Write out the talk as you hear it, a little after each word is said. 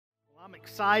I'm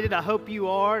excited. I hope you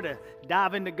are to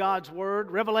dive into God's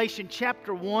Word. Revelation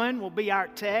chapter 1 will be our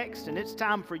text, and it's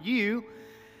time for you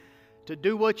to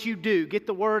do what you do. Get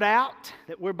the word out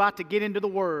that we're about to get into the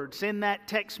Word. Send that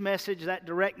text message, that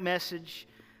direct message.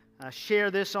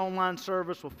 Share this online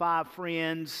service with 5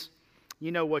 friends.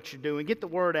 You know what you're doing. Get the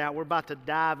word out. We're about to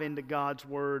dive into God's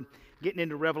Word, getting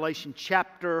into Revelation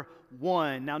chapter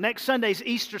 1. Now, next Sunday is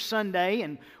Easter Sunday,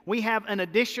 and we have an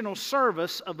additional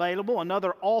service available,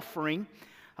 another offering.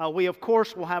 We, of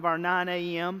course, will have our 9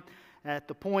 a.m. at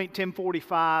the Point,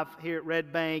 1045 here at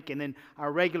Red Bank, and then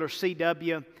our regular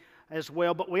CW as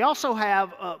well. But we also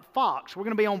have Fox. We're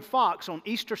going to be on Fox on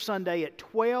Easter Sunday at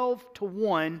 12 to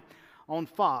 1 on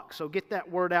Fox. So get that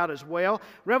word out as well.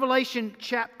 Revelation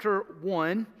chapter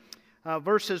 1,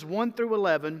 verses 1 through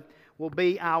 11 will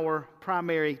be our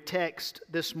primary text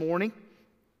this morning.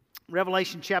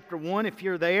 Revelation chapter 1, if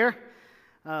you're there,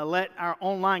 let our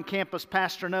online campus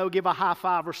pastor know. Give a high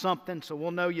five or something so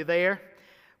we'll know you're there.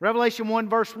 Revelation 1,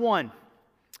 verse 1.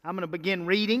 I'm going to begin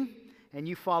reading, and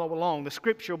you follow along. The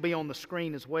scripture will be on the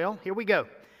screen as well. Here we go.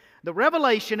 The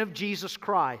revelation of Jesus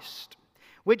Christ,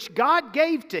 which God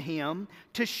gave to him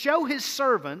to show his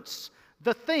servants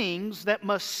the things that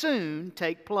must soon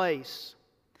take place.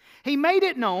 He made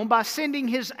it known by sending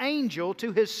his angel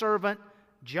to his servant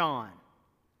John.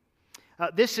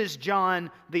 This is John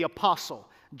the Apostle,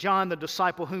 John the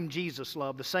disciple whom Jesus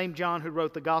loved, the same John who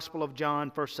wrote the Gospel of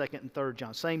John, 1st, 2nd, and 3rd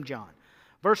John, same John.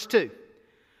 Verse 2,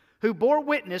 who bore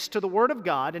witness to the Word of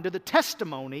God and to the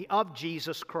testimony of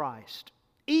Jesus Christ,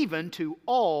 even to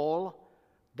all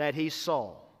that he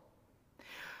saw.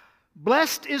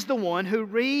 Blessed is the one who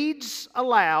reads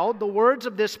aloud the words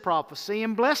of this prophecy,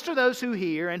 and blessed are those who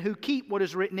hear and who keep what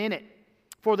is written in it,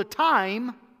 for the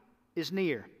time is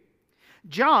near.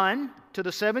 John, to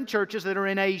the 7 churches that are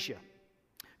in Asia,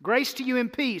 grace to you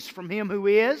and peace from him who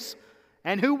is,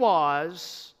 and who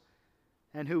was,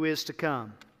 and who is to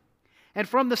come, and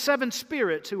from the 7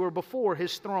 spirits who are before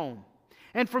his throne,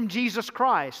 and from Jesus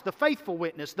Christ, the faithful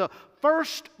witness, the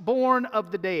firstborn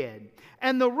of the dead,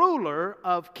 and the ruler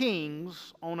of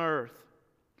kings on earth.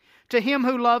 To him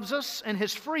who loves us and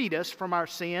has freed us from our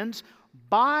sins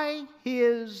by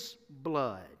his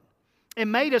blood,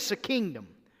 and made us a kingdom,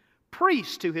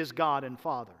 priests to his God and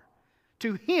Father.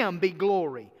 To him be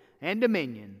glory and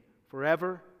dominion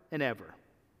forever and ever.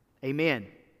 Amen.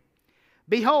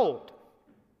 Behold,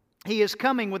 he is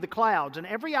coming with the clouds, and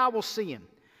every eye will see him,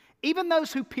 even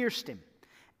those who pierced him,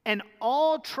 and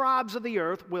all tribes of the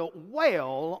earth will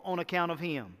wail on account of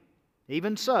him.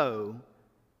 Even so,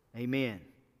 amen.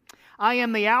 I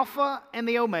am the Alpha and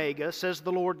the Omega, says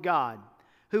the Lord God,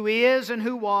 who is and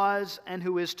who was and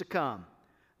who is to come,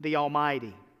 the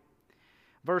Almighty.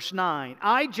 Verse 9,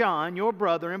 I, John, your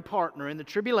brother and partner in the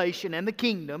tribulation and the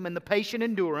kingdom and the patient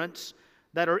endurance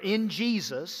that are in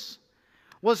Jesus,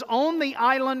 was on the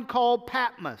island called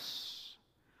Patmos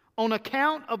on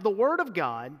account of the Word of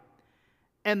God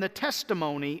and the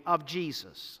testimony of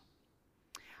Jesus.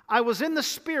 I was in the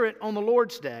Spirit on the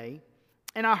Lord's day,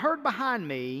 and I heard behind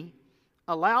me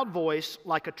a loud voice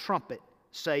like a trumpet,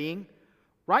 saying,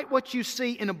 write what you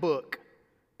see in a book,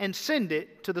 and send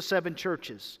it to the 7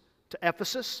 churches, to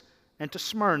Ephesus, and to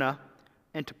Smyrna,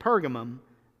 and to Pergamum,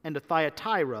 and to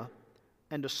Thyatira,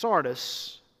 and to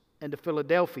Sardis, and to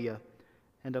Philadelphia,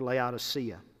 and to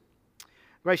Laodicea.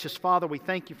 Gracious Father, we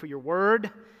thank you for your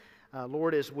word.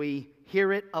 Lord, as we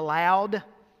hear it aloud,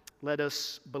 let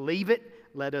us believe it,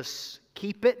 let us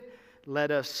keep it, let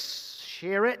us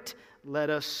share it, let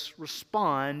us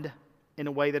respond in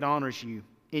a way that honors you.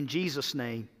 In Jesus'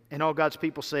 name. And all God's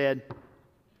people said,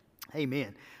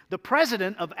 amen. The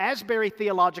president of Asbury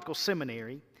Theological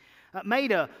Seminary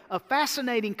made a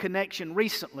fascinating connection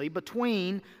recently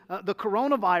between the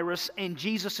coronavirus and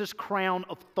Jesus' crown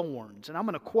of thorns. And I'm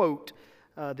going to quote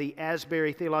the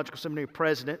Asbury Theological Seminary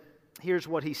president. Here's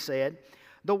what he said.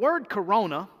 The word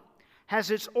corona has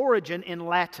its origin in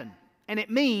Latin, and it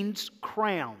means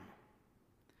crown.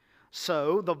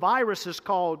 So the virus is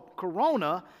called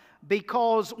corona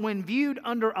because when viewed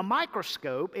under a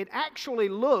microscope, it actually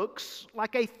looks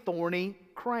like a thorny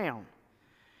crown.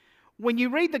 When you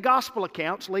read the gospel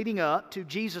accounts leading up to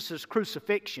Jesus'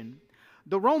 crucifixion,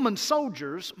 the Roman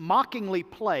soldiers mockingly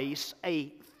place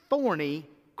a thorny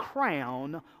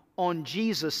crown on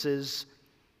Jesus'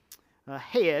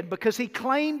 head because he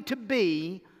claimed to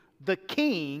be the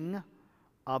king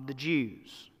of the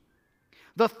Jews.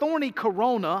 The thorny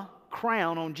corona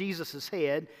crown on Jesus'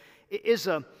 head is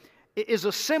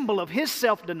a symbol of his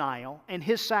self-denial and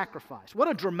his sacrifice. What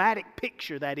a dramatic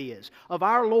picture that is of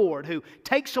our Lord who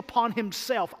takes upon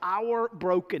himself our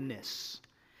brokenness.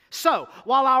 So,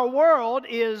 while our world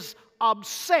is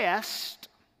obsessed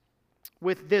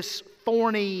with this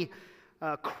thorny,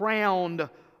 crowned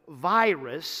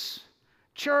virus,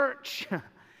 church,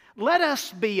 let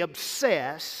us be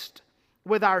obsessed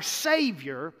with our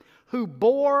Savior who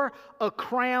bore a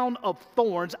crown of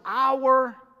thorns,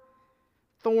 our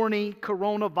thorny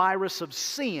coronavirus of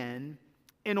sin,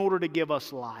 in order to give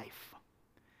us life.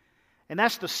 And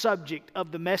that's the subject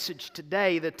of the message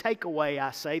today, the takeaway,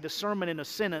 I say, the sermon in a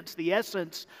sentence, the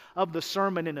essence of the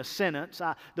sermon in a sentence.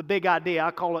 The big idea,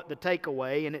 I call it the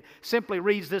takeaway, and it simply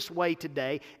reads this way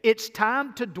today. It's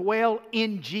time to dwell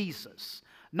in Jesus,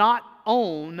 not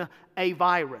on a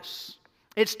virus.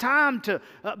 It's time to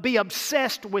be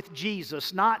obsessed with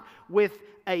Jesus, not with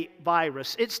a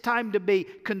virus. It's time to be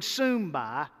consumed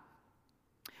by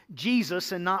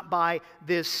Jesus and not by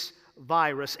this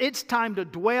virus. It's time to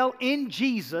dwell in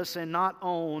Jesus and not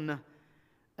on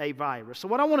a virus. So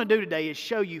what I want to do today is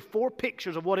show you 4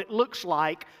 pictures of what it looks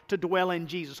like to dwell in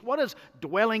Jesus. What does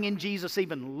dwelling in Jesus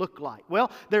even look like?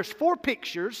 Well, there's 4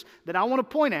 pictures that I want to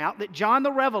point out that John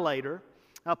the Revelator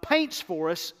paints for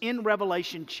us in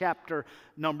Revelation chapter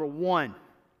number 1.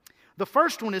 The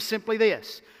first one is simply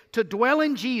this. To dwell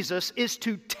in Jesus is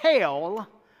to tell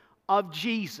of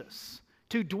Jesus.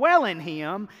 To dwell in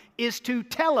Him is to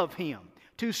tell of Him,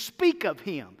 to speak of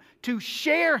Him, to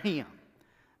share Him,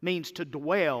 means to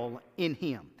dwell in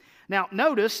Him. Now,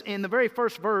 notice in the very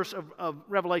first verse of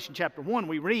Revelation chapter 1,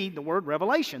 we read the word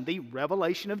revelation, the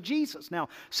revelation of Jesus. Now,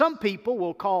 some people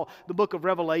will call the book of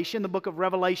Revelation the book of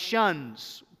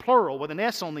Revelations, plural, with an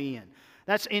S on the end.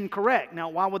 That's incorrect. Now,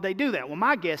 why would they do that? Well,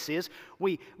 my guess is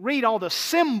we read all the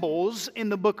symbols in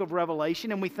the book of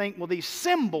Revelation and we think, well, these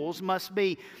symbols must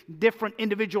be different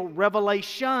individual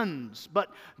revelations.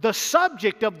 But the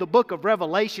subject of the book of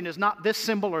Revelation is not this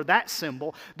symbol or that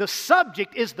symbol. The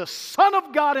subject is the Son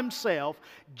of God Himself,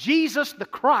 Jesus the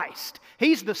Christ.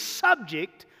 He's the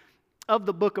subject of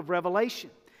the book of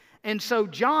Revelation. And so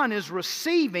John is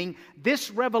receiving this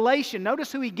revelation.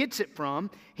 Notice who he gets it from.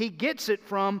 He gets it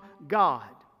from God,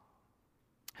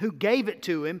 who gave it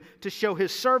to him to show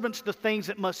His servants the things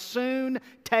that must soon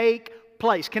take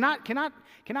place. Can I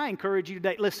encourage you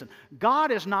today? Listen,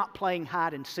 God is not playing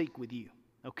hide and seek with you,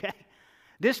 okay?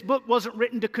 This book wasn't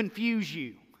written to confuse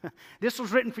you. This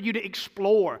was written for you to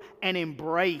explore and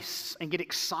embrace and get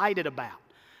excited about.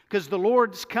 Because the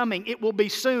Lord's coming. It will be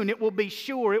soon. It will be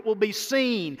sure. It will be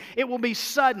seen. It will be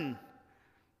sudden.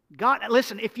 God,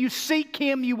 listen, if you seek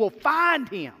Him, you will find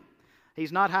Him.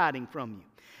 He's not hiding from you.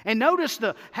 And notice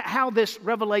how this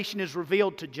revelation is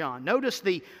revealed to John. Notice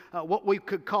what we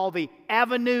could call the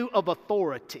avenue of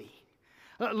authority.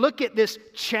 Look at this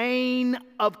chain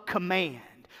of command.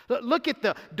 Look at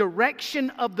the direction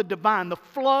of the divine, the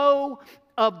flow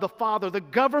of the Father, the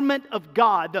government of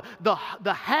God, the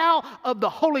how of the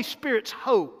Holy Spirit's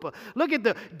hope. Look at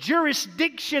the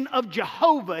jurisdiction of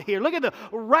Jehovah here. Look at the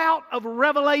route of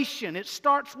revelation. It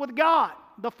starts with God,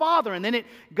 the Father, and then it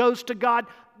goes to God,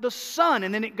 the Son,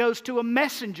 and then it goes to a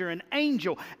messenger, an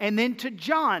angel, and then to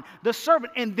John, the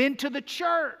servant, and then to the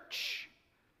church.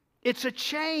 It's a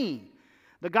chain.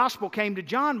 The gospel came to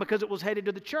John because it was headed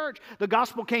to the church. The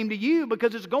gospel came to you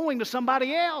because it's going to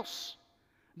somebody else.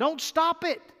 Don't stop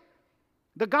it.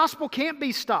 The gospel can't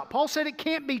be stopped. Paul said it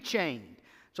can't be chained.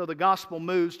 So the gospel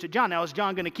moves to John. Now, is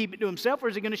John going to keep it to himself or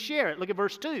is he going to share it? Look at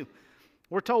verse 2.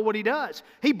 We're told what he does.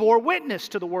 He bore witness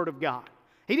to the Word of God.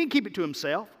 He didn't keep it to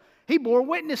himself. He bore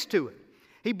witness to it.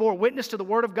 He bore witness to the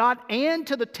Word of God and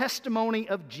to the testimony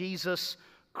of Jesus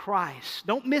Christ.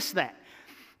 Don't miss that.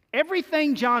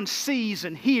 Everything John sees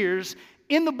and hears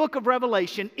in the book of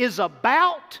Revelation is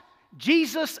about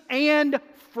Jesus and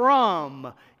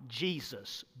from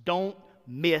Jesus. Don't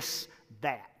miss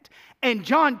that. And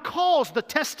John calls the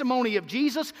testimony of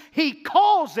Jesus, he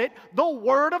calls it the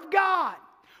Word of God.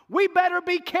 We better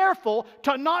be careful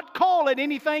to not call it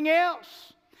anything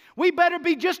else. We better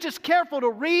be just as careful to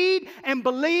read and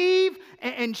believe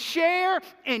and share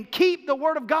and keep the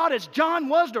Word of God as John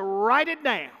was to write it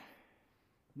down.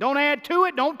 Don't add to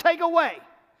it, don't take away.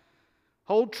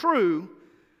 Hold true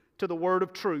to the word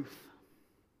of truth.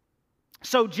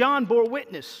 So John bore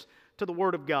witness to the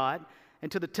Word of God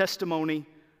and to the testimony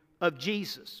of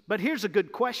Jesus. But here's a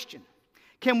good question.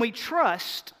 Can we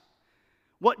trust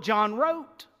what John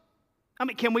wrote? I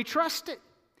mean, can we trust it?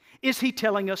 Is he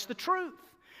telling us the truth?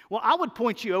 Well, I would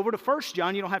point you over to 1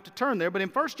 John. You don't have to turn there, but in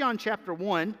 1 John chapter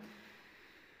 1,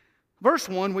 verse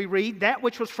 1, we read, that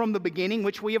which was from the beginning,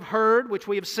 which we have heard, which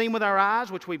we have seen with our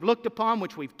eyes, which we've looked upon,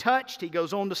 which we've touched. He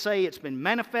goes on to say, it's been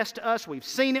manifest to us. We've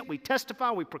seen it. We testify.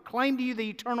 We proclaim to you the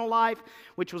eternal life,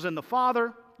 which was in the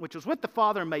Father, which was with the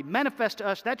Father and made manifest to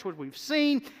us. That's what we've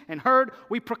seen and heard.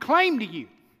 We proclaim to you.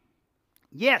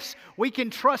 Yes, we can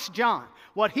trust John.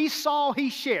 What he saw, he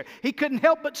shared. He couldn't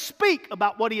help but speak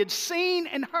about what he had seen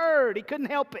and heard. He couldn't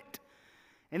help it.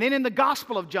 And then in the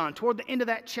Gospel of John, toward the end of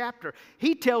that chapter,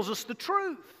 he tells us the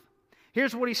truth.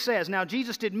 Here's what he says. Now,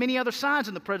 Jesus did many other signs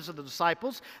in the presence of the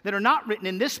disciples that are not written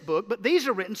in this book, but these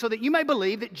are written so that you may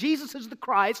believe that Jesus is the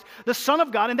Christ, the Son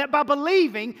of God, and that by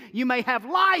believing you may have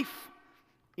life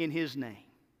in His name.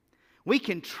 We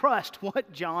can trust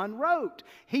what John wrote.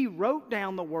 He wrote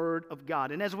down the Word of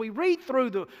God. And as we read through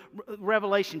the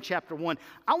Revelation chapter 1,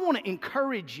 I want to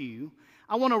encourage you,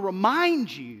 I want to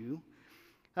remind you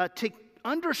to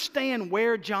understand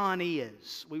where John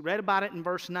is. We read about it in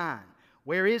verse 9.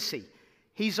 Where is he?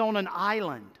 He's on an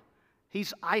island.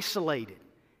 He's isolated.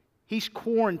 He's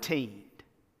quarantined.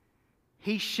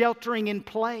 He's sheltering in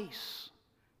place.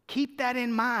 Keep that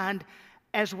in mind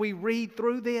as we read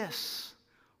through this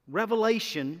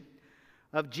revelation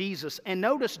of Jesus. And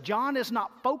notice, John is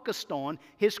not focused on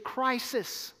his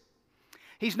crisis.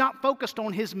 He's not focused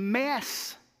on his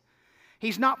mess.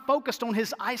 He's not focused on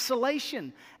his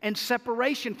isolation and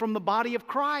separation from the body of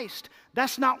Christ.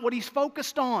 That's not what he's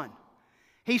focused on.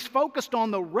 He's focused on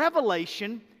the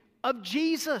revelation of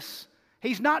Jesus.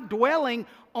 He's not dwelling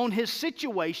on his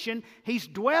situation. He's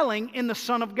dwelling in the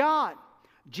Son of God,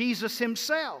 Jesus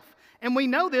Himself. And we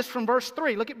know this from verse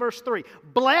 3. Look at verse 3.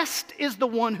 Blessed is the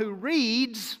one who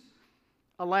reads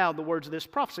aloud the words of this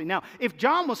prophecy. Now, if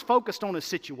John was focused on his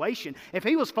situation, if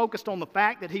he was focused on the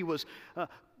fact that he was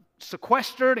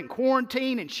sequestered and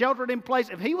quarantined and sheltered in place,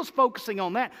 if he was focusing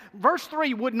on that, verse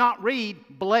 3 would not read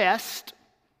blessed.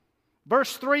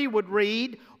 Verse 3 would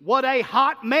read, what a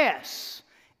hot mess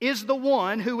is the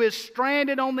one who is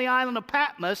stranded on the island of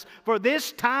Patmos, for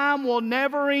this time will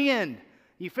never end.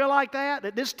 You feel like that?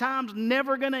 That this time's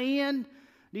never going to end?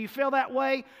 Do you feel that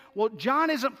way? Well,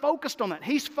 John isn't focused on that.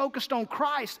 He's focused on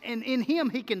Christ, and in Him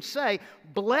he can say,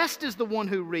 blessed is the one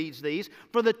who reads these,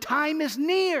 for the time is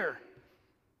near.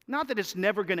 Not that it's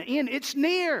never going to end, it's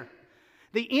near.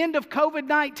 The end of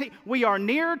COVID-19. We are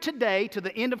nearer today to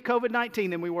the end of COVID-19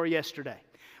 than we were yesterday.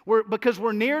 Because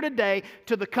we're nearer today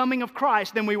to the coming of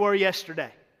Christ than we were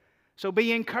yesterday. So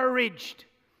be encouraged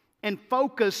and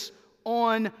focus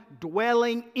on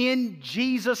dwelling in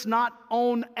Jesus, not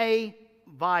on a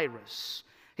virus.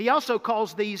 He also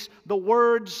calls these the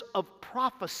words of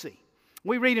prophecy.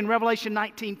 We read in Revelation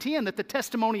 19:10 that the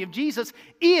testimony of Jesus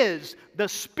is the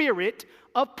spirit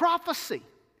of prophecy.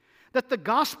 That the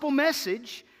gospel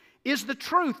message is the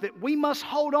truth that we must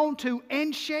hold on to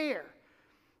and share.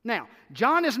 Now,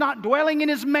 John is not dwelling in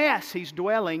his mess. He's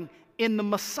dwelling in the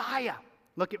Messiah.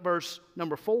 Look at verse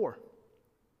number 4.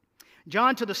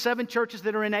 John to the 7 churches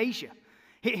that are in Asia.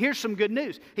 Here's some good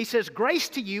news. He says, grace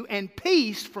to you and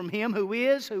peace from Him who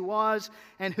is, who was,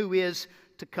 and who is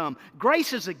to come.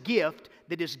 Grace is a gift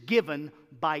that is given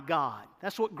by God.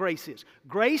 That's what grace is.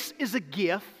 Grace is a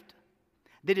gift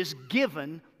that is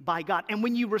given by God. And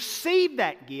when you receive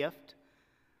that gift,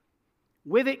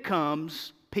 with it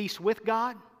comes peace with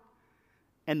God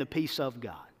and the peace of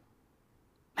God.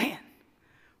 Man,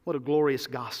 what a glorious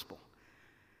gospel.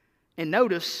 And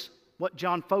notice what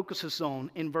John focuses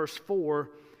on in verse 4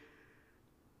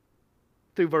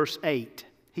 through verse 8.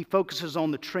 He focuses on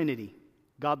the Trinity.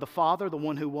 God the Father, the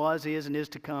one who was, is, and is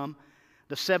to come.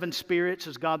 The 7 spirits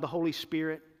is God the Holy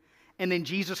Spirit. And then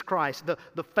Jesus Christ,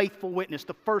 the faithful witness,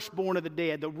 the firstborn of the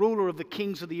dead, the ruler of the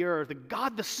kings of the earth, the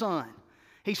God the Son.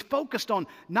 He's focused on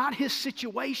not his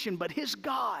situation, but his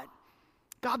God.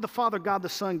 God the Father, God the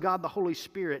Son, God the Holy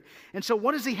Spirit. And so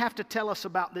what does he have to tell us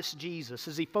about this Jesus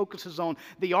as he focuses on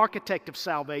the architect of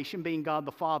salvation, being God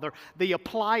the Father, the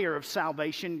applier of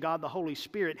salvation, God the Holy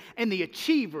Spirit, and the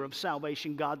achiever of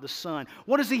salvation, God the Son?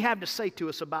 What does he have to say to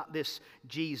us about this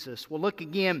Jesus? Well, look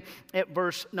again at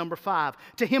verse number 5.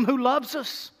 To him who loves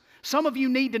us. Some of you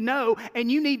need to know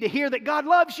and you need to hear that God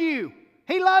loves you.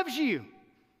 He loves you.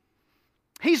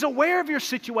 He's aware of your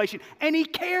situation and He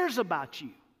cares about you.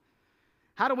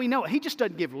 How do we know it? He just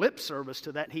doesn't give lip service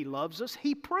to that He loves us.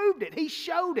 He proved it. He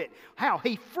showed it. How?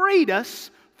 He freed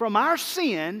us from our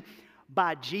sin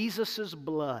by Jesus'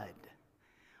 blood.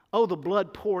 Oh, the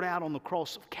blood poured out on the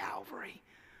cross of Calvary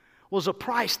was a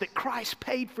price that Christ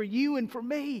paid for you and for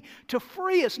me to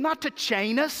free us, not to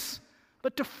chain us,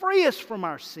 but to free us from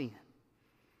our sin.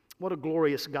 What a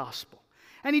glorious gospel.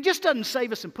 And He just doesn't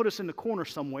save us and put us in the corner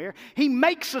somewhere. He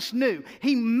makes us new.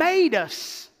 He made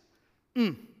us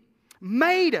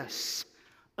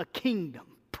a kingdom,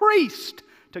 priest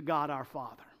to God our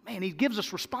Father. Man, He gives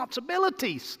us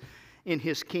responsibilities in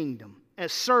His kingdom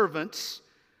as servants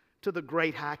to the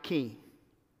great high King.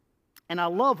 And I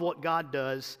love what God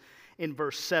does in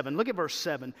verse 7. Look at verse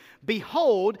 7.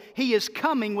 Behold, he is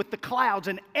coming with the clouds,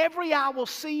 and every eye will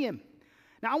see him.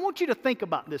 Now, I want you to think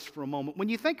about this for a moment. When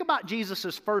you think about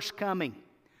Jesus' first coming,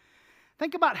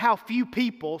 think about how few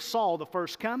people saw the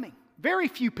first coming. Very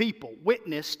few people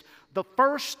witnessed the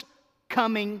first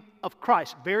coming of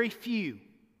Christ. Very few.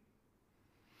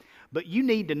 But you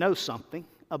need to know something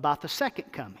about the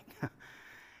second coming.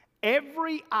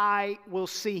 Every eye will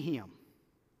see him.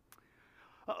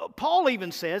 Paul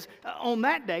even says, on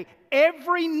that day,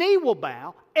 every knee will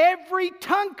bow, every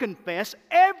tongue confess,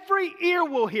 every ear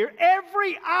will hear,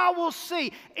 every eye will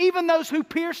see, even those who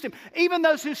pierced him, even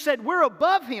those who said, we're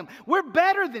above him, we're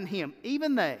better than him,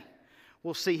 even they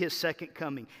will see his second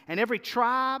coming. And every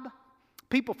tribe,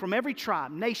 people from every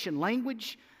tribe, nation,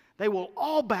 language, they will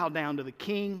all bow down to the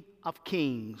King of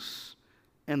Kings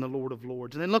and the Lord of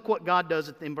Lords. And then look what God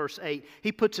does in verse 8.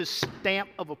 He puts his stamp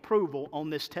of approval on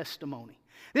this testimony.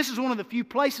 This is one of the few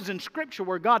places in Scripture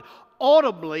where God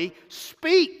audibly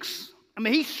speaks. I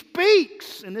mean, he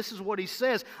speaks, and this is what he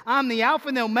says. I'm the Alpha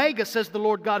and the Omega, says the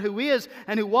Lord God, who is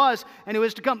and who was and who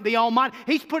is to come, the Almighty.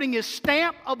 He's putting his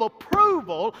stamp of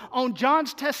approval on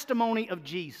John's testimony of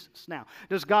Jesus. Now,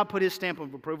 does God put his stamp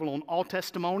of approval on all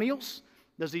testimonials?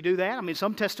 Does he do that? I mean,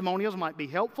 some testimonials might be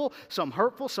helpful, some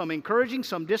hurtful, some encouraging,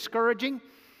 some discouraging.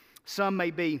 Some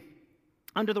may be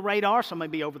under the radar, some may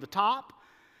be over the top.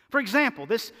 For example,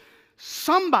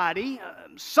 somebody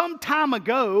some time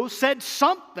ago said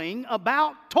something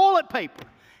about toilet paper,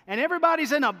 and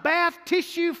everybody's in a bath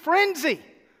tissue frenzy,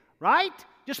 right?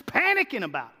 Just panicking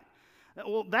about it.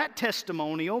 Well, that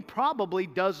testimonial probably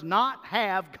does not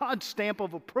have God's stamp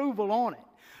of approval on it.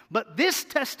 But this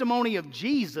testimony of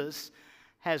Jesus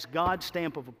has God's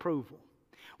stamp of approval.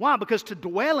 Why? Because to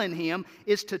dwell in him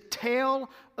is to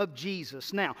tell of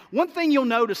Jesus. Now, one thing you'll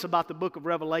notice about the book of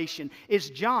Revelation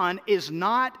is John is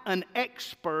not an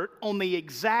expert on the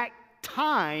exact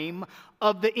time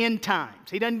of the end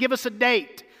times. He doesn't give us a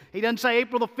date. He doesn't say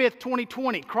April the 5th,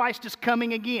 2020, Christ is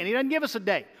coming again. He doesn't give us a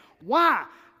date. Why?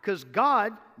 Because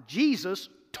God, Jesus,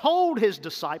 told his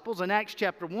disciples in Acts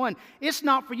chapter 1, it's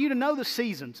not for you to know the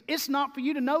seasons. It's not for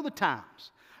you to know the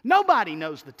times. Nobody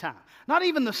knows the time. Not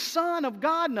even the Son of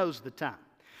God knows the time.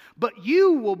 But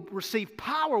you will receive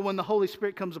power when the Holy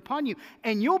Spirit comes upon you,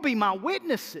 and you'll be my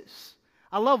witnesses.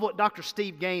 I love what Dr.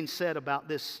 Steve Gaines said about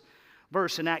this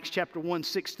verse in Acts chapter 1,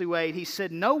 6 through 8. He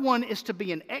said, no one is to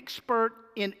be an expert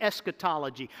in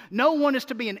eschatology. No one is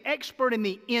to be an expert in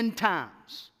the end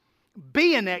times.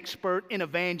 Be an expert in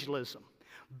evangelism.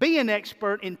 Be an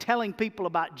expert in telling people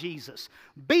about Jesus.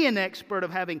 Be an expert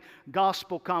of having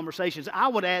gospel conversations. I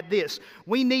would add this.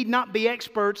 We need not be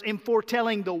experts in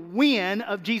foretelling the when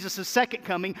of Jesus' second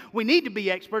coming. We need to be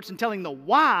experts in telling the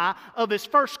why of his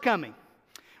first coming.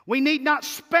 We need not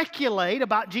speculate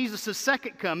about Jesus'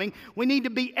 second coming. We need to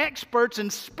be experts in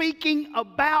speaking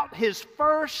about his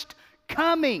first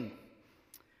coming.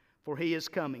 For he is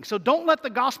coming. So don't let the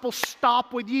gospel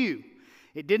stop with you.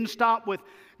 It didn't stop with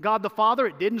God the Father.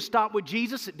 It didn't stop with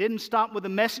Jesus. It didn't stop with the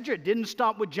messenger. It didn't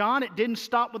stop with John. It didn't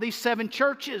stop with these 7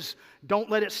 churches.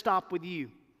 Don't let it stop with you.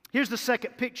 Here's the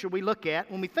second picture we look at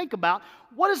when we think about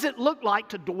what does it look like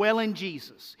to dwell in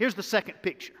Jesus. Here's the second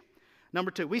picture.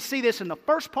 Number 2. We see this in the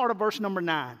first part of verse number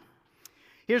 9.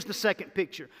 Here's the second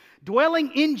picture.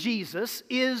 Dwelling in Jesus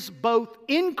is both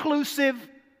inclusive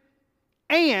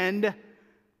and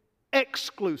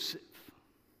exclusive.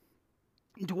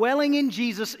 Dwelling in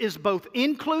Jesus is both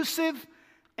inclusive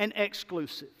and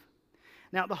exclusive.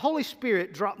 Now, the Holy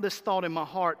Spirit dropped this thought in my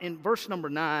heart in verse number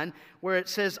 9, where it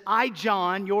says, I,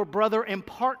 John, your brother and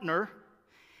partner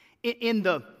in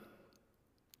the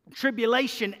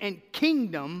tribulation and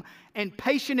kingdom and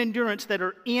patient endurance that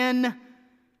are in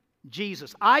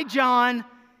Jesus. I, John,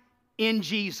 in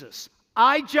Jesus.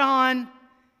 I, John,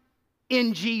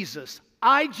 in Jesus.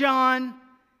 I, John,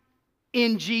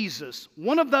 in Jesus.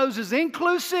 One of those is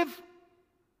inclusive.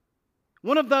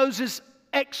 One of those is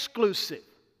exclusive.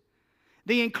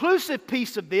 The inclusive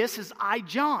piece of this is I,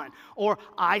 John, or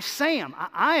I, Sam.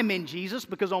 I am in Jesus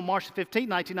because on March 15,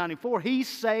 1994, he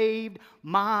saved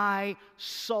my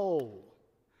soul.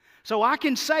 So I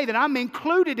can say that I'm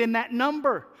included in that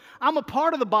number. I'm a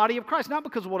part of the body of Christ, not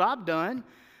because of what I've done.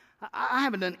 I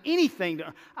haven't done anything.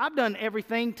 I've done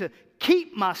everything to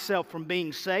keep myself from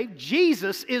being saved.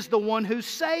 Jesus is the one who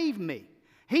saved me.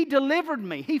 He delivered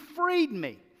me. He freed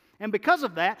me. And because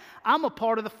of that, I'm a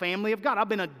part of the family of God. I've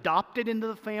been adopted into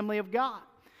the family of God.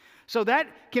 So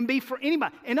that can be for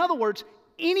anybody. In other words,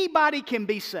 anybody can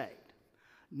be saved.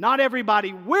 Not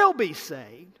everybody will be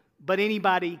saved, but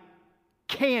anybody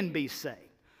can be saved.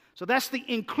 So that's the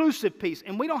inclusive piece,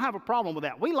 and we don't have a problem with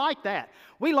that. We like that.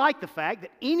 We like the fact that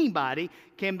anybody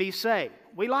can be saved.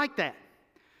 We like that.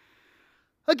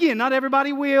 Again, not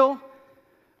everybody will,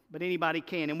 but anybody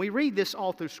can. And we read this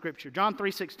all through Scripture. John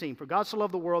 3:16, for God so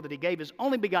loved the world that He gave His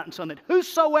only begotten Son, that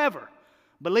whosoever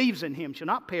believes in Him shall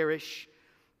not perish,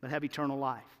 but have eternal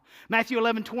life. Matthew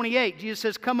 11:28, Jesus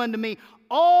says, come unto me,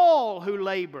 all who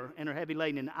labor and are heavy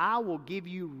laden, and I will give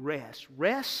you rest.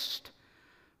 Rest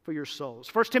for your souls.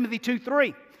 1 Timothy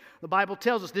 2:3, the Bible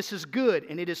tells us this is good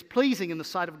and it is pleasing in the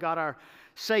sight of God our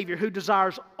Savior, who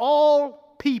desires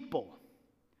all people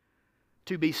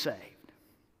to be saved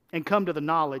and come to the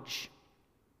knowledge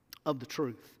of the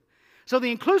truth. So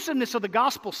the inclusiveness of the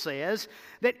gospel says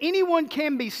that anyone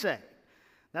can be saved.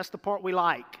 That's the part we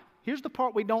like. Here's the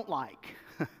part we don't like.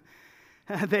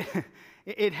 That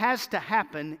it has to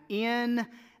happen in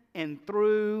and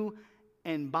through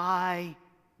and by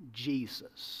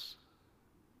Jesus.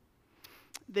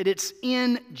 That it's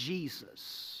in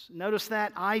Jesus. Notice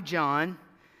that I, John,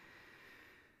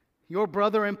 your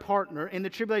brother and partner in the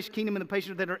tribulation kingdom and the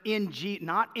patience that are in Jesus,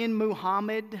 not in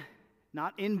Muhammad,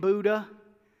 not in Buddha,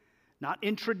 not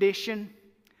in tradition,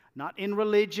 not in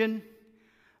religion,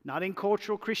 not in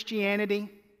cultural Christianity,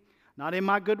 not in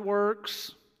my good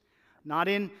works, not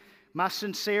in my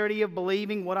sincerity of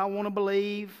believing what I want to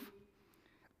believe,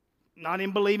 not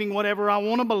in believing whatever I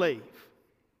want to believe.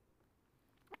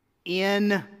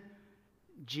 In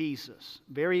Jesus.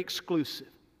 Very exclusive.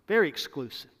 Very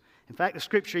exclusive. In fact, the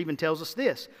Scripture even tells us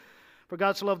this. For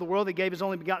God so loved the world that He gave His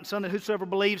only begotten Son, that whosoever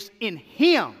believes in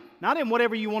Him, not in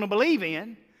whatever you want to believe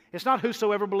in. It's not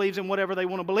whosoever believes in whatever they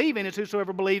want to believe in. It's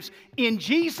whosoever believes in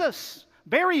Jesus.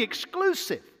 Very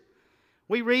exclusive.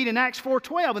 We read in Acts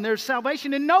 4:12, and there's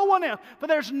salvation in no one else, for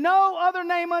there's no other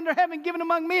name under heaven given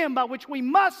among men by which we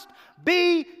must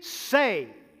be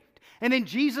saved. And then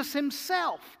Jesus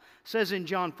Himself says in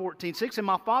John 14:6, in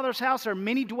my Father's house are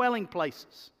many dwelling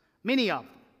places, many of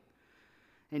them.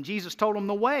 And Jesus told them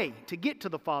the way to get to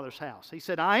the Father's house. He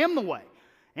said, I am the way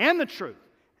and the truth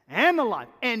and the life.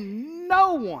 And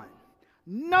no one,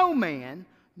 no man,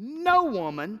 no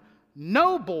woman,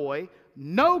 no boy,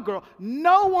 no girl,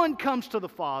 no one comes to the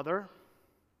Father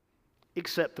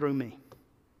except through me.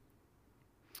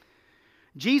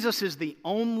 Jesus is the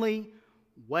only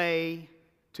way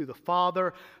to the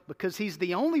Father because He's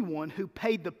the only one who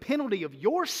paid the penalty of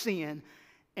your sin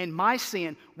and my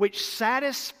sin, which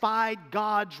satisfied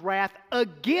God's wrath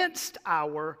against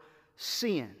our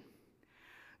sin.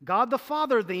 God the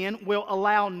Father then will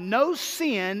allow no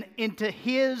sin into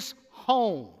His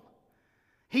home.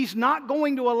 He's not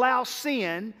going to allow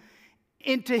sin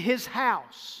into His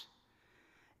house.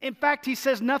 In fact, He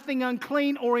says nothing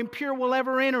unclean or impure will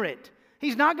ever enter it.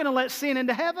 He's not going to let sin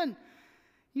into heaven.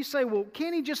 You say, well,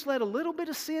 can't He just let a little bit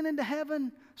of sin into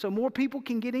heaven so more people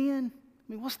can get in?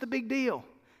 I mean, what's the big deal?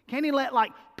 Can't He let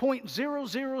like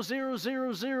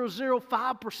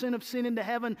 0.0000005% of sin into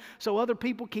heaven so other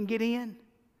people can get in?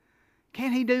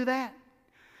 Can't He do that?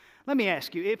 Let me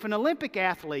ask you, if an Olympic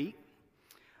athlete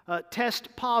tests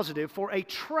positive for a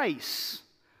trace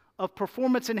of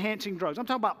performance-enhancing drugs, I'm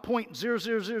talking about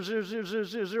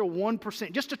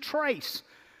 0.0000001%, just a trace,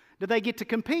 do they get to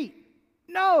compete?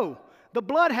 No. The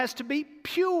blood has to be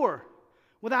pure,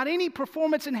 without any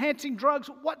performance-enhancing drugs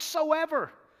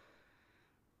whatsoever.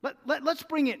 Let's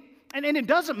bring it, and it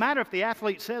doesn't matter if the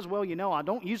athlete says, well, you know, I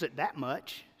don't use it that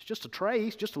much. It's just a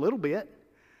trace, just a little bit.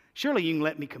 Surely you can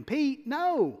let me compete.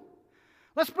 No.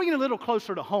 Let's bring it a little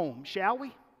closer to home, shall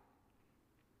we?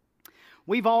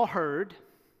 We've all heard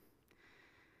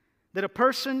that a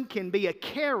person can be a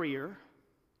carrier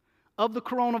of the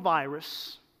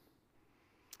coronavirus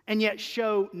and yet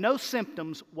show no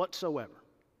symptoms whatsoever.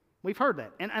 We've heard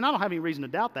that. And I don't have any reason to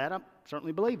doubt that. I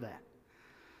certainly believe that.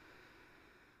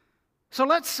 So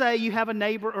let's say you have a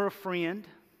neighbor or a friend,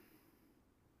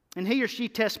 and he or she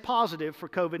tests positive for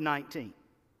COVID-19.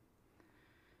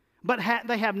 But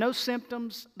they have no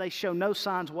symptoms, they show no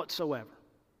signs whatsoever.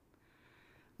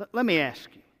 Let me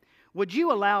ask you, would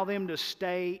you allow them to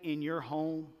stay in your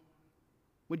home?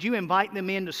 Would you invite them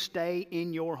in to stay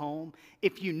in your home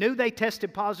if you knew they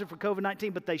tested positive for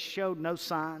COVID-19 but they showed no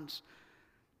signs?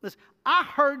 Listen, I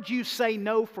heard you say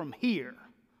no from here,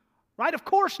 right? Of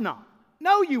course not.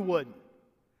 No, you wouldn't.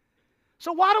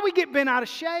 So why do we get bent out of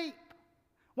shape?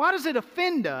 Why does it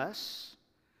offend us?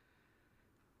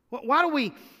 Why do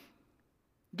we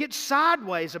get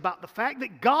sideways about the fact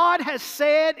that God has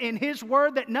said in His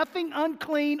Word that nothing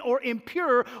unclean or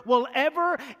impure will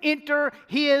ever enter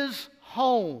His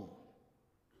home?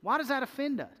 Why does that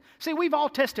offend us? See, we've all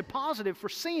tested positive for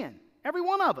sin. Every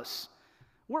one of us.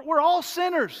 We're all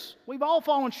sinners. We've all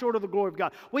fallen short of the glory of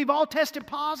God. We've all tested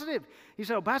positive. You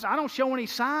say, "Oh, Pastor, I don't show any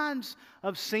signs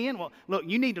of sin." Well, look,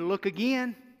 you need to look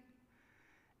again.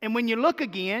 And when you look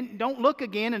again, don't look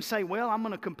again and say, "Well, I'm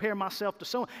going to compare myself to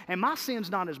someone, and my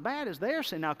sin's not as bad as their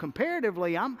sin. Now,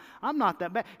 comparatively, I'm not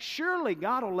that bad. Surely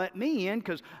God will let me in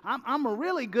because I'm a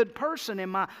really good person in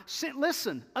my sin."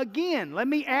 Listen, again, let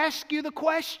me ask you the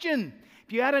question.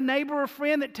 If you had a neighbor or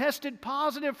friend that tested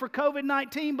positive for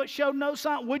COVID-19 but showed no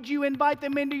sign, would you invite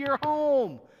them into your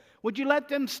home? Would you let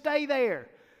them stay there?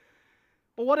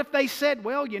 Well, what if they said,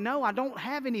 "Well, I don't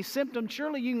have any symptoms.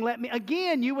 Surely you can let me."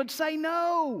 Again, you would say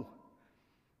no.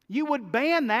 You would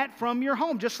ban that from your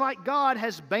home, just like God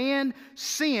has banned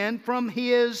sin from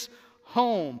His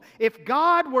home. If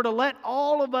God were to let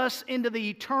all of us into the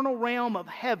eternal realm of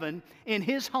heaven in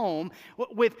His home,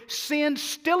 with sin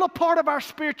still a part of our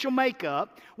spiritual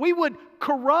makeup, we would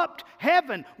corrupt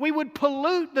heaven. We would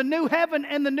pollute the new heaven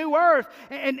and the new earth.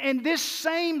 And this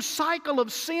same cycle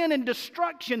of sin and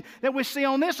destruction that we see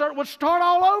on this earth would start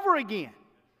all over again.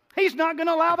 He's not going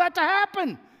to allow that to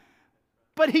happen.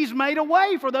 But He's made a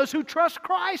way for those who trust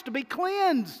Christ to be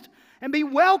cleansed and be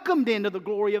welcomed into the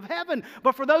glory of heaven.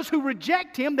 But for those who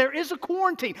reject Him, there is a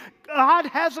quarantine. God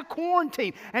has a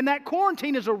quarantine. And that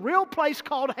quarantine is a real place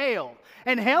called hell.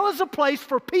 And hell is a place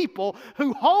for people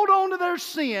who hold on to their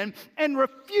sin and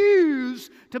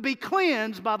refuse to be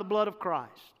cleansed by the blood of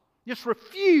Christ. Just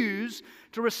refuse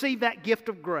to receive that gift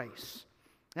of grace.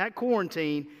 That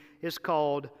quarantine is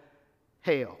called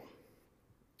hell.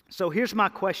 So here's my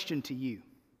question to you.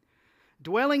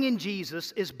 Dwelling in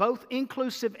Jesus is both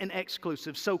inclusive and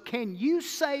exclusive. So can you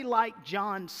say, like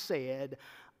John said,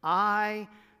 "I,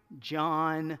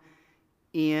 John,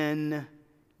 in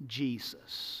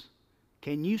Jesus"?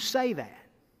 Can you say that?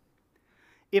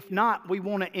 If not, we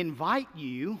want to invite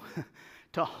you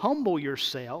to humble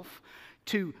yourself,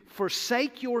 to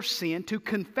forsake your sin, to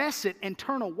confess it and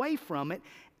turn away from it,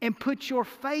 and put your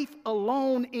faith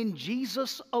alone in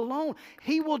Jesus alone.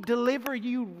 He will deliver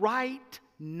you right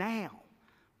now.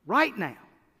 Right now,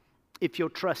 if you'll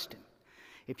trust Him.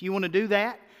 If you want to do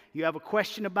that, you have a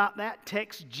question about that,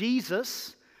 text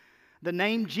Jesus, the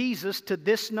name Jesus, to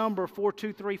this number,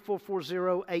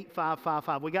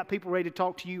 423-440-8555. We got people ready to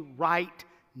talk to you right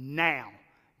now.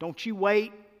 Don't you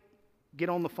wait. Get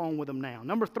on the phone with them now.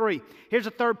 Number 3, here's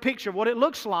a third picture of what it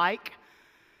looks like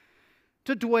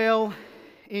to dwell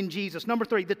in Jesus. Number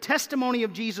 3, the testimony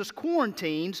of Jesus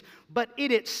quarantines, but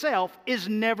it itself is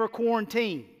never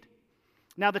quarantined.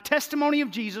 Now, the testimony of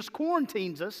Jesus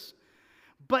quarantines us,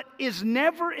 but is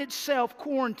never itself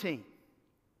quarantined.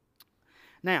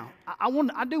 Now,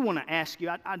 I do want to ask you,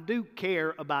 I do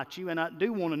care about you, and I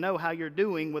do want to know how you're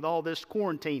doing with all this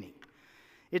quarantining.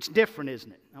 It's different,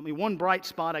 isn't it? I mean, one bright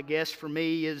spot, I guess, for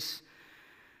me is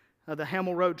the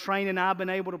Hamel Road train, and I've been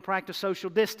able to practice social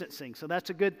distancing, so that's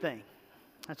a good thing.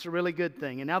 That's a really good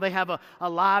thing. And now they have a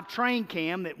live train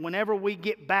cam that whenever we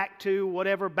get back to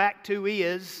whatever back to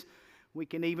is, we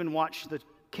can even watch the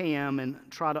cam and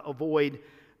try to avoid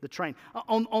the train.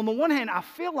 On the one hand, I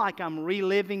feel like I'm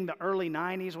reliving the early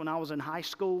 90s when I was in high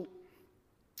school.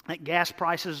 Like gas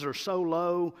prices are so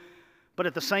low, but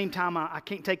at the same time, I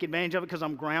can't take advantage of it because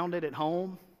I'm grounded at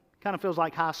home. Kind of feels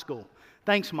like high school.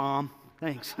 Thanks, Mom.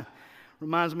 Thanks.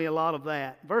 Reminds me a lot of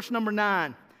that. Verse number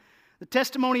 9. The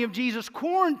testimony of Jesus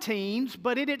quarantines,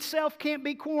 but it itself can't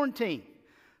be quarantined.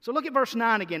 So look at verse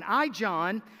 9 again. "I,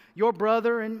 John, your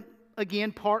brother and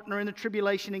again, partner in the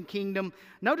tribulation and kingdom."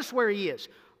 Notice where he is.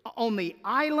 On the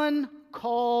island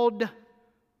called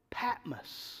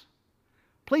Patmos.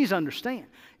 Please understand,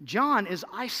 John is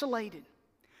isolated.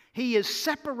 He is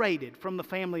separated from the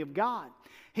family of God.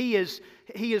 He is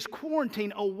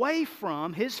quarantined away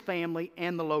from his family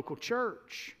and the local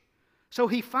church. So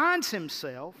he finds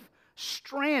himself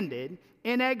stranded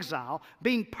in exile,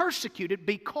 being persecuted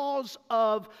because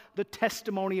of the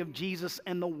testimony of Jesus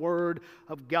and the Word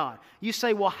of God. You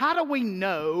say, "Well, how do we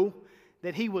know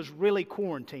that he was really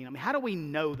quarantined? I mean, how do we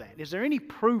know that? Is there any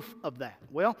proof of that?"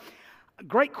 Well,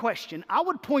 great question. I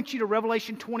would point you to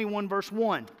Revelation 21, verse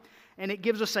 1, and it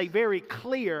gives us a very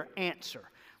clear answer.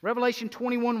 Revelation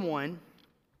 21:1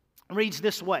 reads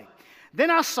this way. "Then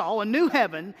I saw a new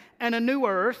heaven and a new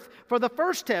earth, for the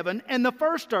first heaven and the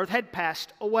first earth had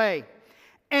passed away.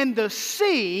 And the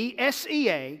sea,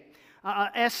 S-E-A,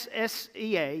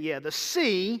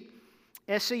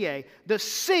 the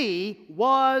sea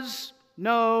was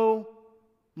no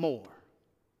more."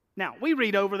 Now, we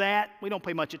read over that. We don't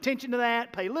pay much attention to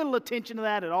that, pay little attention to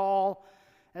that at all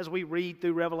as we read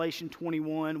through Revelation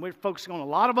 21. We're focusing on a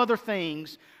lot of other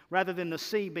things rather than the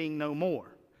sea being no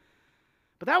more.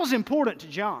 But that was important to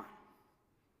John.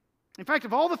 In fact,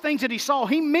 of all the things that he saw,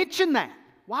 he mentioned that.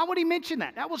 Why would he mention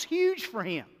that? That was huge for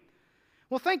him.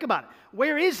 Well, think about it.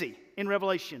 Where is he in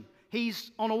Revelation?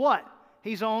 He's on a what?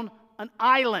 He's on an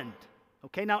island.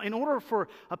 Okay, now in order for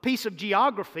a piece of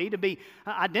geography to be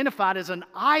identified as an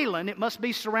island, it must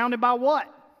be surrounded by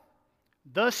what?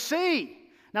 The sea.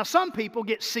 Now some people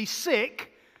get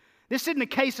seasick. This isn't a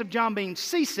case of John being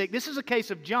seasick. This is a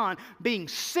case of John being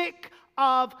sick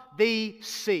of the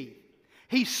sea.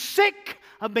 He's sick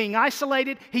of being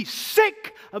isolated. He's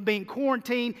sick of being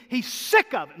quarantined. He's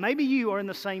sick of it. Maybe you are in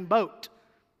the same boat.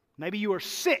 Maybe you are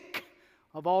sick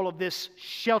of all of this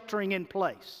sheltering in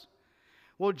place.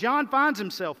 Well, John finds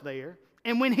himself there,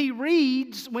 and when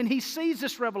he sees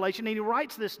this revelation, and he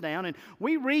writes this down, and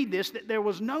we read this, that there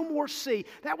was no more sea,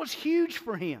 that was huge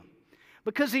for him.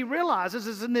 Because he realizes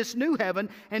as in this new heaven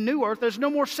and new earth, there's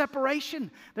no more separation.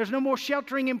 There's no more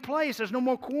sheltering in place. There's no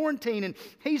more quarantine. And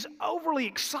he's overly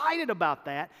excited about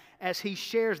that as he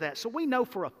shares that. So we know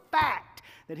for a fact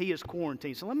that he is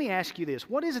quarantined. So let me ask you this.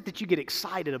 What is it that you get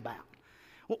excited about?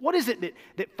 What is it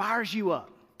that fires you up?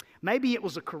 Maybe it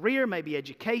was a career, maybe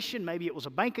education, maybe it was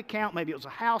a bank account, maybe it was a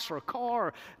house or a car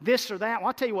or this or that. Well,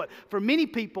 I'll tell you what, for many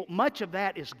people, much of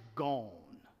that is gone.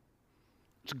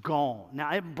 It's gone.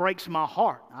 Now, it breaks my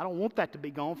heart. I don't want that to be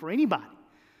gone for anybody.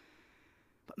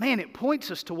 But man, it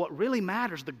points us to what really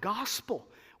matters, the gospel,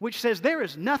 which says there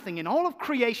is nothing in all of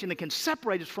creation that can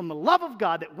separate us from the love of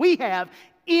God that we have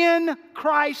in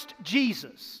Christ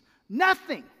Jesus.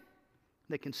 Nothing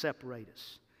that can separate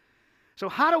us. So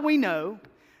how do we know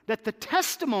that the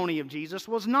testimony of Jesus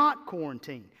was not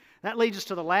quarantined? That leads us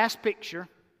to the last picture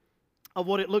of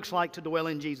what it looks like to dwell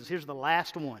in Jesus. Here's the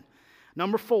last one.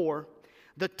 Number 4,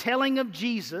 the telling of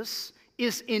Jesus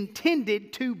is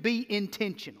intended to be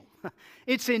intentional.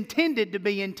 It's intended to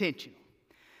be intentional.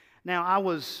 Now, I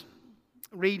was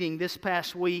reading this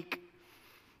past week.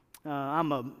 I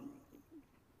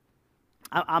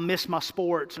miss my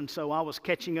sports, and so I was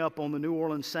catching up on the New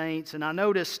Orleans Saints, and I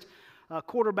noticed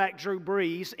quarterback Drew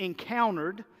Brees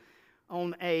encountered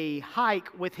on a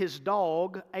hike with his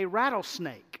dog a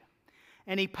rattlesnake.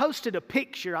 And he posted a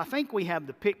picture. I think we have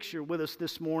the picture with us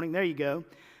this morning. There you go.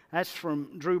 That's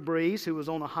from Drew Brees, who was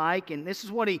on a hike. And this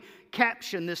is what he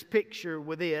captioned this picture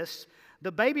with this.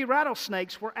 The baby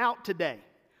rattlesnakes were out today.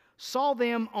 Saw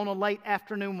them on a late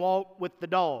afternoon walk with the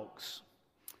dogs.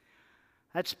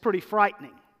 That's pretty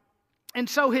frightening. And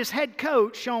so his head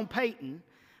coach, Sean Payton,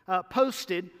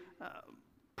 posted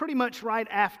pretty much right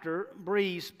after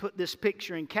Brees put this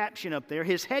picture and caption up there.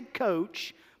 His head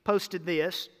coach posted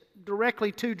this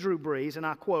directly to Drew Brees, and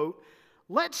I quote,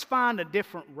 "Let's find a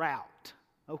different route,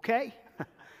 okay?"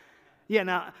 Yeah,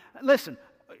 now, listen,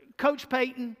 Coach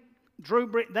Payton, Drew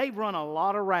Brees, they've run a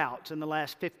lot of routes in the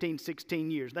last 15, 16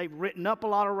 years. They've written up a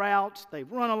lot of routes.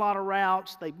 They've run a lot of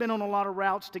routes. They've been on a lot of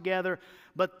routes together.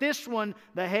 But this one,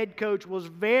 the head coach was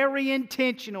very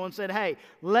intentional and said, hey,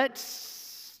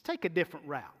 let's take a different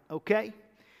route, okay?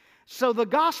 So the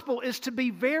gospel is to be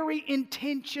very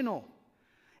intentional.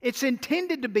 It's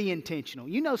intended to be intentional.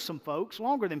 You know some folks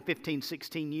longer than 15,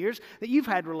 16 years that you've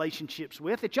had relationships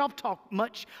with, that y'all have talked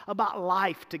much about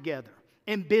life together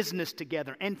and business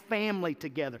together and family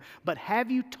together. But have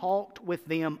you talked with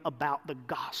them about the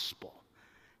gospel?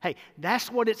 Hey,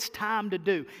 that's what it's time to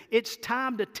do. It's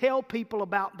time to tell people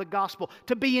about the gospel,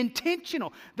 to be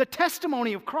intentional. The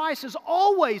testimony of Christ is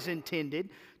always intended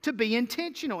to be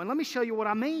intentional. And let me show you what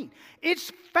I mean.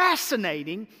 It's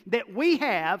fascinating that we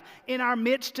have in our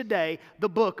midst today the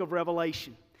book of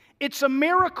Revelation. It's a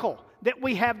miracle that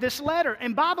we have this letter.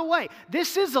 And by the way,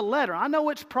 this is a letter. I know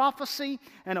it's prophecy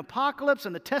and apocalypse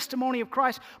and the testimony of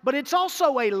Christ, but it's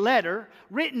also a letter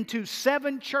written to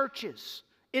 7 churches.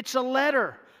 It's a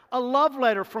letter, a love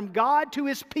letter from God to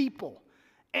His people.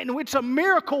 And it's a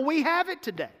miracle we have it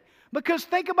today. Because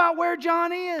think about where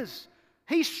John is.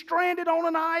 He's stranded on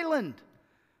an island,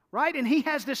 right? And he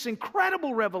has this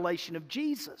incredible revelation of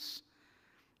Jesus.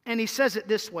 And he says it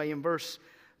this way in verse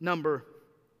number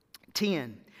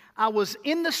 10. I was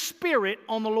in the Spirit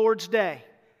on the Lord's day.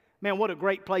 Man, what a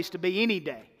great place to be any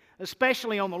day,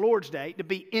 especially on the Lord's day, to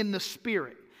be in the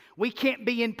Spirit. We can't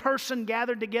be in person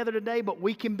gathered together today, but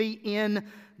we can be in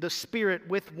the Spirit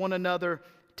with one another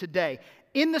today.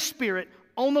 In the Spirit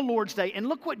on the Lord's day. And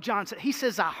look what John said. He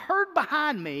says, I heard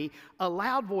behind me a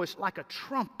loud voice like a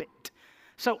trumpet.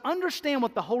 So understand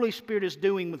what the Holy Spirit is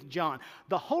doing with John.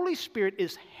 The Holy Spirit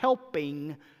is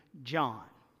helping John.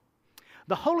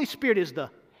 The Holy Spirit is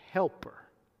the helper,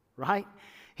 right?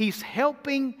 He's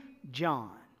helping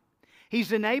John.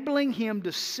 He's enabling him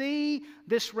to see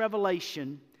this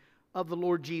revelation of the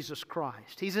Lord Jesus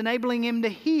Christ. He's enabling him to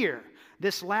hear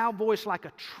this loud voice like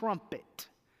a trumpet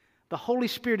The Holy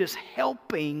Spirit is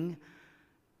helping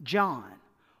John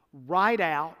write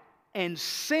out and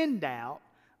send out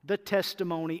the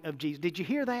testimony of Jesus. Did you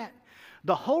hear that?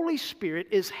 The Holy Spirit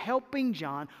is helping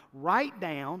John write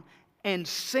down and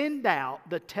send out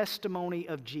the testimony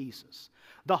of Jesus.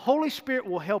 The Holy Spirit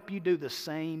will help you do the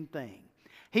same thing.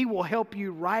 He will help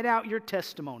you write out your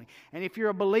testimony. And if you're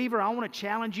a believer, I want to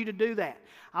challenge you to do that.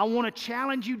 I want to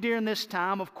challenge you during this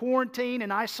time of quarantine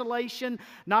and isolation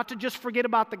not to just forget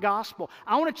about the gospel.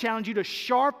 I want to challenge you to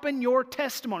sharpen your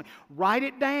testimony. Write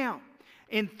it down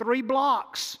in 3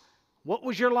 blocks. What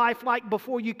was your life like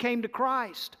before you came to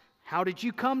Christ? How did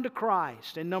you come to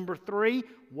Christ? And number 3,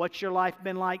 what's your life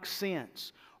been like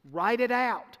since? Write it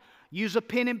out. Use a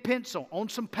pen and pencil on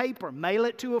some paper. Mail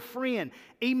it to a friend.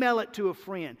 Email it to a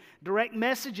friend. Direct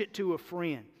message it to a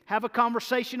friend. Have a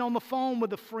conversation on the phone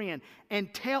with a friend. And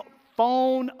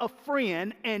phone a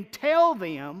friend and tell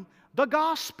them the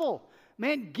gospel.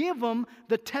 Man, give them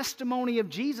the testimony of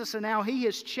Jesus and how He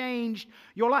has changed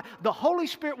your life. The Holy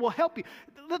Spirit will help you.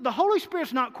 The Holy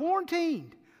Spirit's not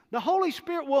quarantined. The Holy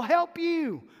Spirit will help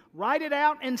you. Write it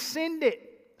out and send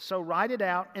it. So write it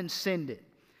out and send it.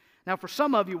 Now, for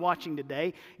some of you watching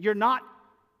today, you're not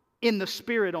in the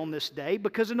Spirit on this day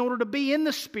because in order to be in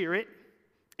the Spirit,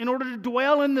 in order to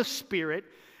dwell in the Spirit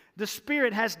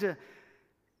has to,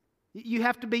 you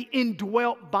have to be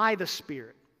indwelt by the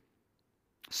Spirit.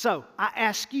 So, I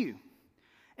ask you,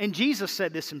 and Jesus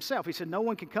said this Himself. He said, no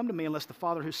one can come to me unless the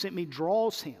Father who sent me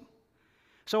draws him.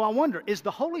 So I wonder, is the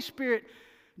Holy Spirit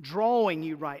drawing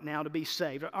you right now to be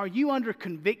saved? Are you under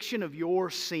conviction of your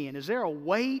sin? Is there a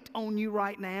weight on you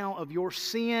right now of your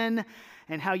sin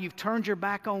and how you've turned your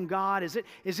back on God? Is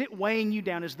it weighing you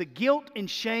down? Is the guilt and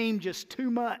shame just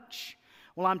too much?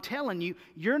 Well, I'm telling you,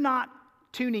 you're not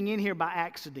tuning in here by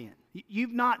accident.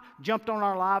 You've not jumped on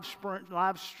our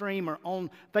live stream or on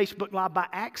Facebook Live by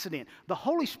accident. The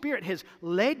Holy Spirit has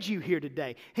led you here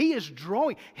today. He is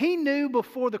drawing. He knew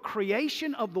before the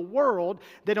creation of the world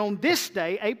that on this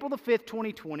day, April the 5th,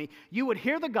 2020, you would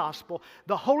hear the gospel,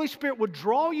 the Holy Spirit would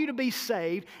draw you to be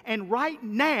saved, and right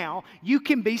now, you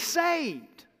can be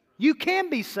saved. You can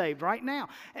be saved right now.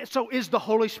 So is the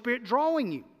Holy Spirit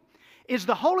drawing you? Is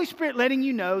the Holy Spirit letting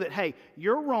you know that, hey,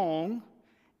 you're wrong,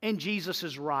 and Jesus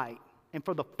is right? And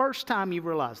for the first time you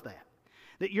realize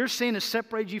that your sin has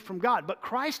separated you from God. But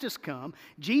Christ has come,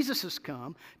 Jesus has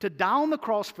come to die on the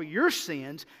cross for your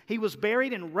sins. He was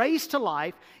buried and raised to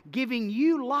life, giving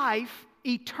you life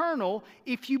eternal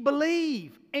if you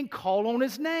believe and call on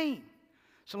His name.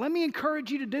 So let me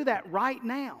encourage you to do that right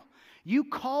now. You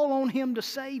call on Him to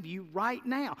save you right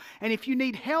now. And if you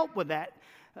need help with that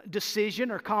decision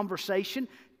or conversation,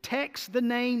 text the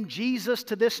name Jesus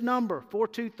to this number,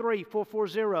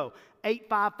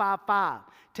 423-440-8555.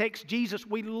 Text Jesus.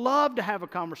 We'd love to have a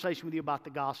conversation with you about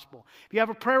the gospel. If you have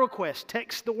a prayer request,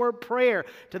 text the word prayer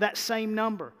to that same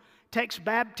number. Text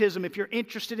baptism if you're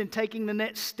interested in taking the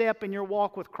next step in your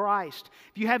walk with Christ.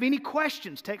 If you have any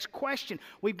questions, text question.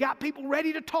 We've got people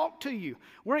ready to talk to you.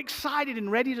 We're excited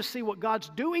and ready to see what God's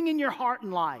doing in your heart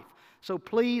and life. So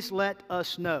please let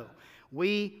us know.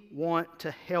 We want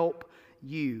to help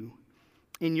you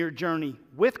in your journey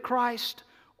with Christ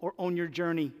or on your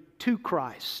journey to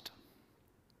Christ.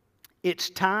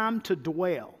 It's time to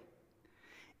dwell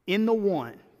in the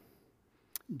one,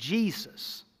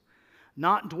 Jesus,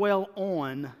 not dwell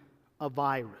on a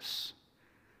virus.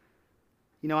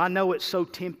 You know, I know it's so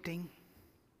tempting,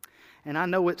 and I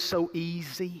know it's so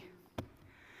easy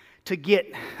to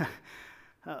get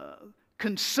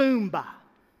consumed by,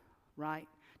 right?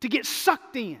 To get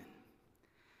sucked in,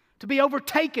 to be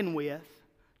overtaken with,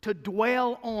 to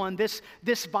dwell on this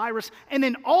virus, and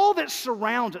then all that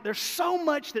surrounds it. There's so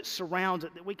much that surrounds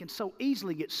it that we can so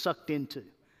easily get sucked into.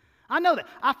 I know that.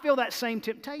 I feel that same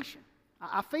temptation.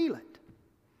 I feel it.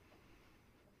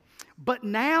 But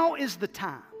now is the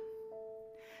time.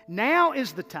 Now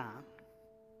is the time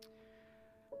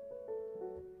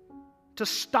to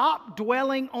stop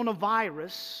dwelling on a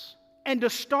virus and to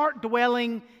start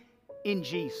dwelling in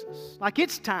Jesus. Like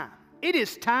it's time. It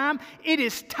is time. It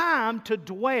is time to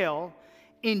dwell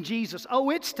in Jesus.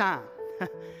 Oh, it's time.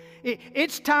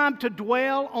 It's time to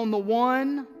dwell on the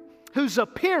one whose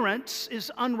appearance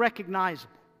is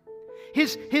unrecognizable.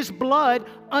 His blood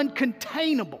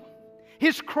uncontainable.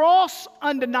 His cross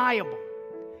undeniable.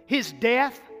 His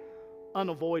death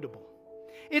unavoidable.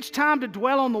 It's time to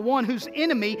dwell on the one whose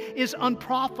enemy is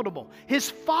unprofitable.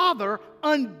 His Father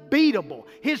unbeatable.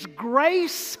 His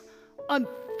grace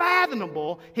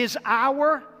unfathomable. His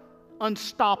hour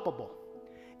unstoppable.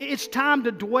 It's time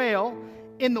to dwell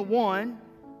in the one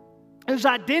whose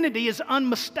identity is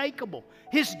unmistakable.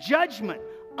 His judgment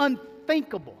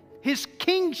unthinkable. His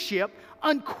kingship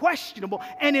unquestionable,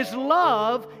 and His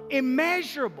love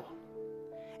immeasurable.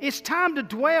 It's time to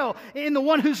dwell in the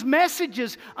one whose message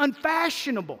is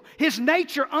unfashionable, His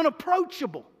nature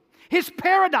unapproachable, His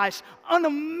paradise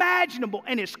unimaginable,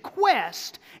 and His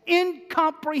quest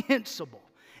incomprehensible.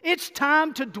 It's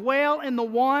time to dwell in the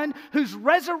one whose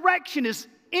resurrection is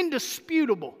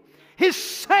indisputable, His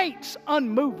saints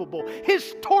unmovable,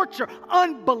 His torture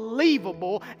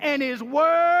unbelievable, and His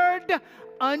word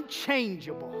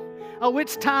unchangeable. Oh,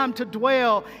 it's time to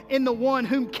dwell in the one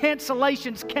whom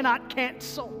cancellations cannot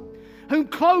cancel, whom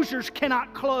closures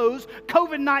cannot close,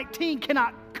 COVID-19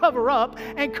 cannot cover up,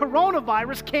 and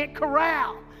coronavirus can't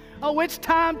corral. Oh, it's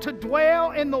time to dwell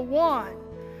in the one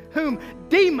whom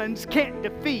demons can't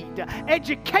defeat,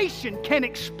 education can't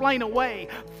explain away,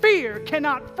 fear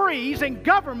cannot freeze, and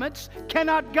governments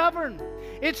cannot govern.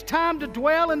 It's time to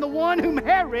dwell in the one whom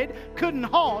Herod couldn't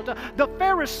halt, the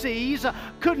Pharisees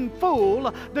couldn't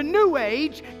fool, the New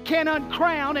Age can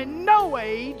uncrown, and no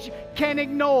age can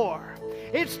ignore.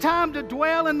 It's time to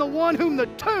dwell in the one whom the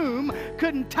tomb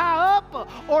couldn't tie up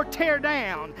or tear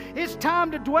down. It's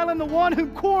time to dwell in the one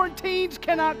whom quarantines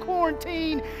cannot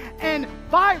quarantine and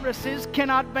viruses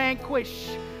cannot vanquish.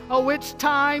 Oh, it's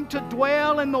time to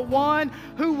dwell in the one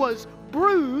who was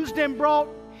bruised and brought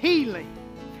healing,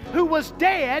 who was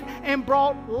dead and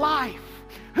brought life,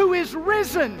 who is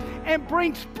risen and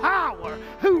brings power,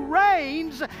 who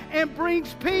reigns and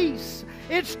brings peace.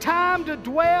 It's time to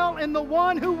dwell in the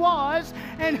one who was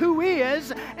and who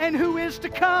is to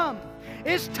come.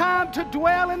 It's time to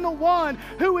dwell in the one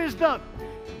who is the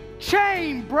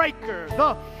chain breaker,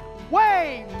 the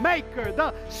way maker,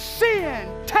 the sin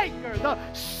taker, the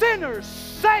sinner's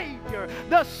savior,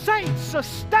 the saint's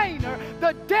sustainer,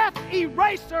 the death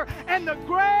eraser, and the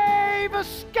grave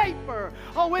escaper.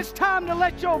 Oh, it's time to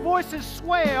let your voices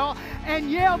swell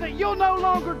and yell that you'll no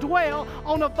longer dwell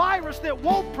on a virus that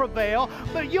won't prevail,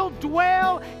 but you'll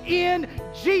dwell in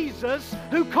Jesus,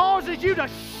 who causes you to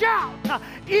shout,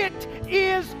 "It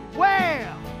is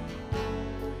well."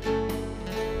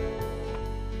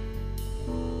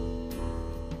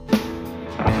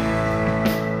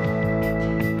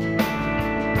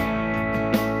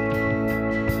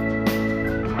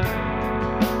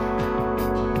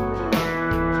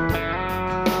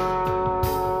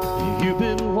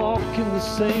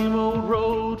 Same old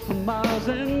road for miles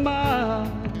and miles.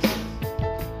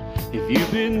 If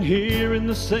you've been hearing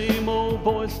the same old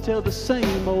voice tell the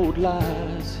same old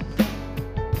lies,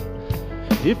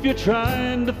 if you're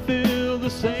trying to fill the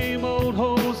same old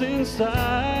holes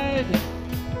inside,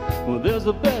 well, there's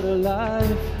a better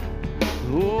life.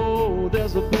 Oh,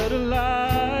 there's a better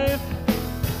life.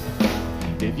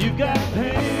 If you've got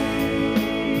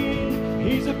pain,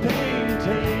 He's a pain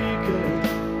taker.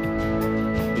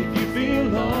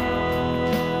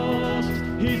 Lost,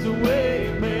 He's a way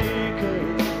maker.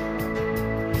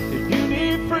 If you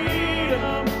need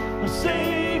freedom or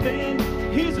saving,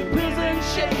 He's a prison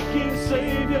shaking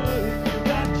savior. If you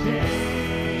got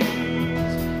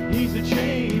chains, He's a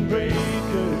chain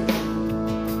breaker.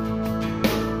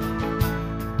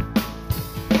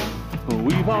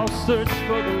 We've all searched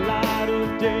for the light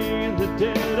of day in the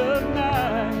dead of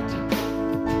night.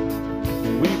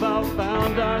 We've all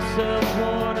found ourselves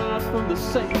worn out from the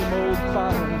same old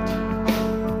fight.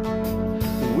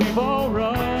 We've all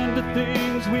run to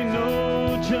things we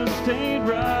know just ain't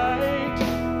right.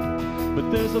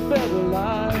 But there's a better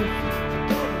life.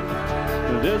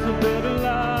 There's a better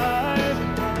life.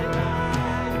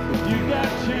 If you got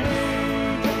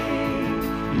chains,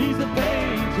 He's a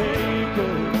pain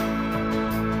taker.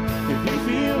 If you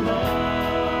feel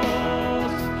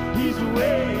lost, He's a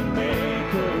way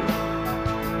maker.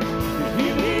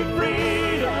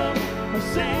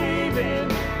 Saving,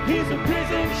 He's a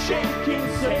prison shaking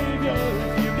savior.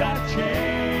 If you got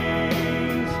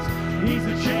chains, He's a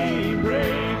chain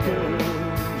breaker.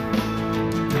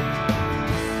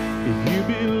 If you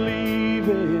believe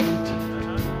it,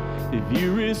 if you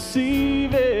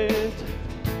receive it,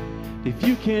 if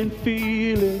you can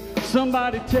feel it,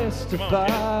 somebody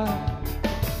testify.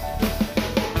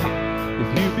 If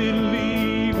you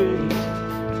believe it,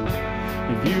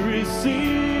 if you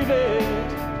receive it,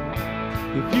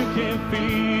 if you can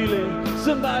feel it,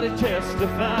 somebody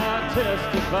testify,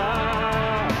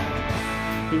 testify.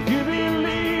 If you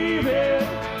believe it,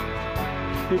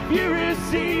 if you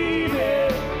receive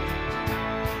it,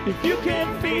 if you can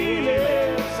feel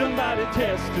it, somebody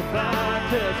testify,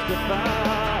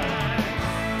 testify.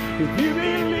 If you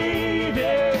believe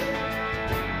it,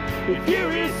 if you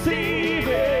receive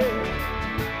it,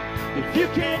 if you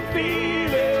can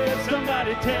feel it,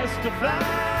 somebody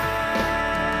testify.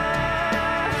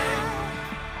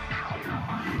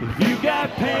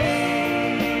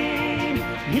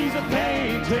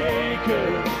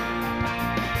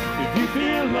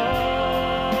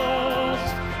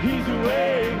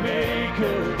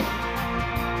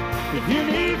 If you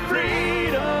need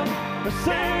freedom or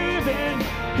saving,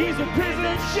 he's a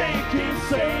prison shaking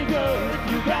Savior.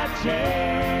 If you got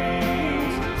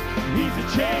chains, he's a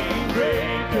chain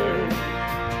breaker.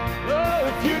 Oh,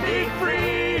 if you need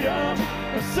freedom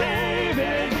or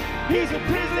saving, he's a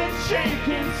prison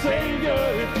shaking Savior.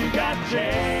 If you got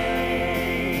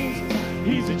chains,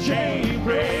 he's a chain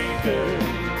breaker.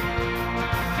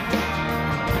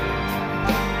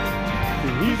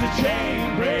 He's a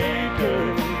chain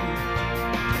breaker.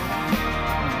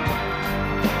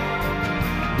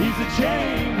 He's a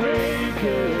chain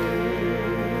breaker.